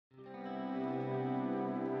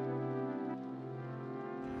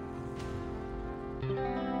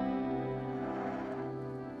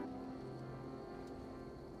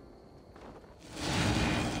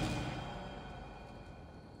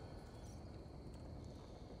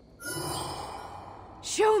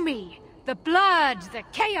Show me! The blood, the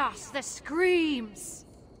chaos, the screams!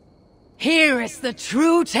 Here is the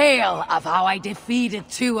true tale of how I defeated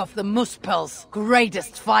two of the Muspel's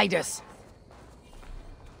greatest fighters.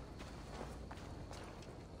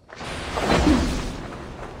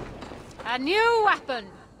 A new weapon!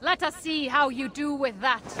 Let us see how you do with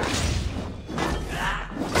that.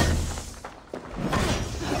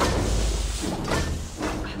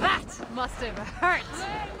 That must have hurt!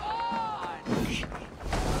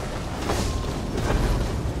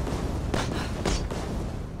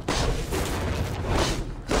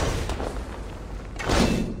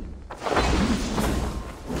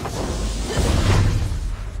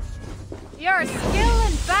 Your skill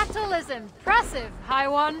in battle is impressive, High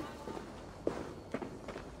One.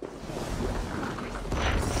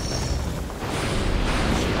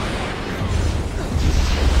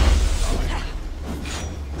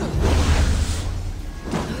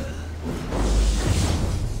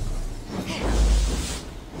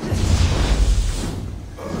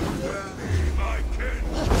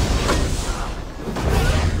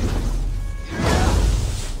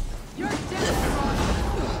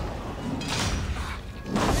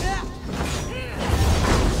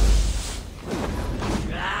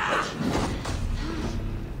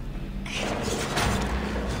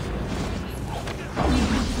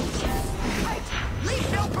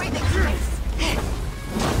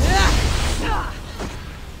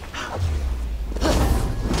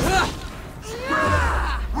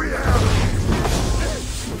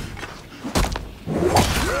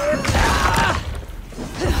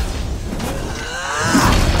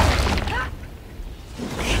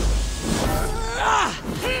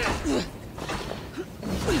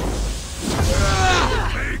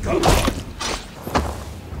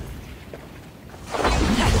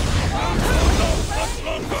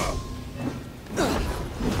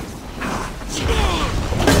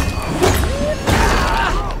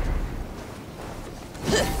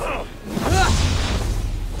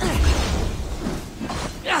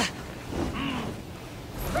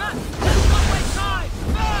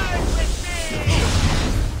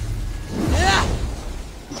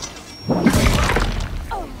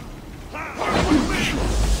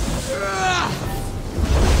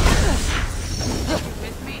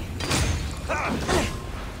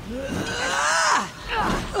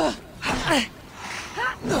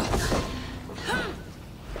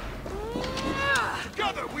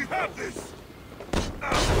 Together we have this!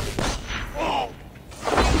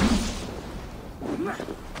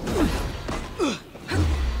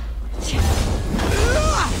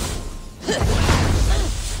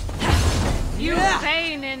 You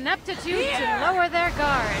feign ineptitude to lower their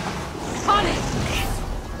guard. Punish!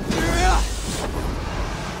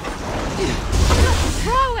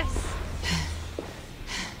 Prowess!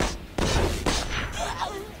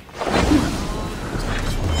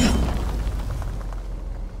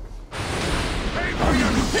 Pay for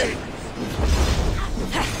your mistakes!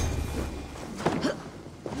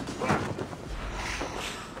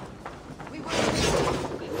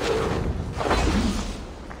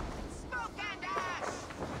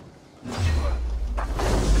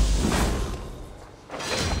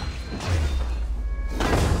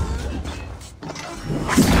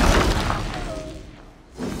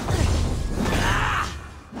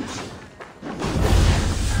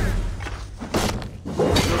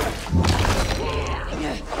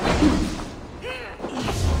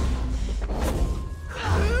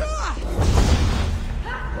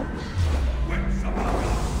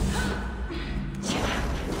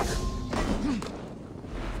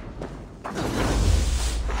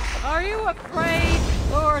 Are you afraid,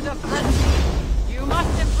 Lord of Frenzy? You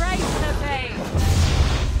must embrace the pain.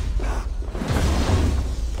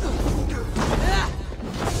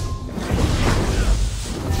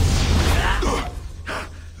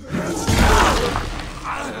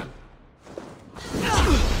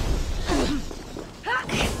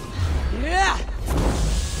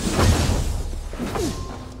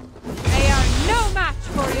 They are no match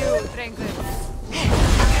for you, Drinker.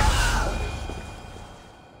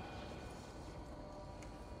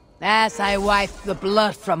 As I wiped the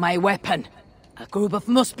blood from my weapon, a group of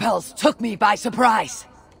Muspels took me by surprise.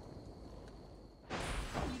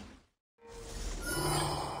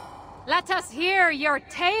 Let us hear your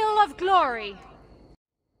tale of glory.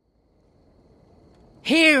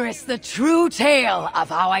 Here is the true tale of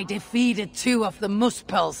how I defeated two of the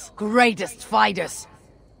Muspel's greatest fighters.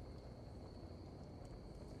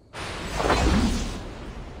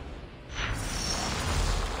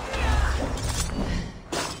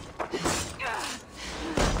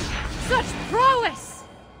 Such prowess!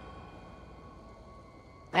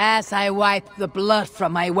 As I wiped the blood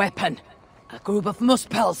from my weapon, a group of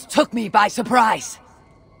muspels took me by surprise.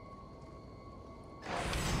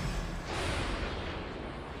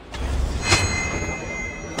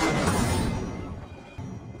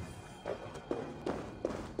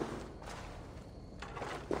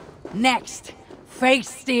 Next, fate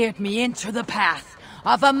steered me into the path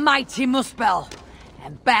of a mighty muspel,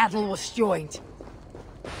 and battle was joined.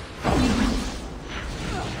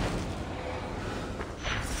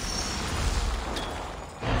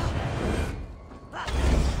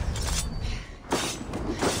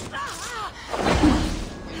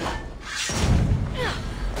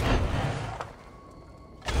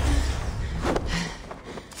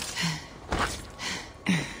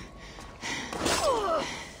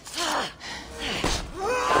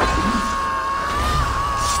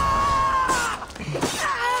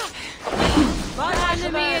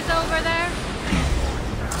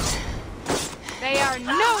 They are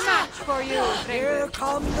no match for you, Here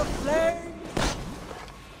come the flames!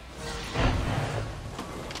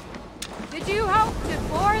 Did you hope to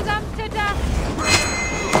bore them to death?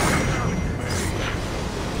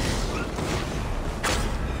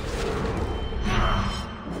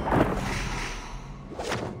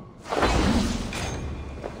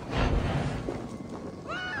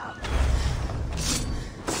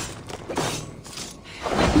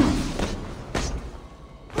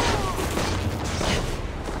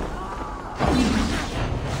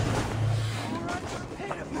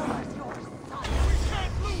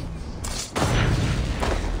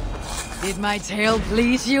 Did my tale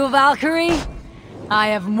please you, Valkyrie? I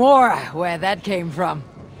have more where that came from.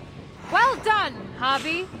 Well done,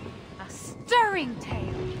 Hobby. A stirring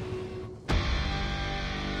tale.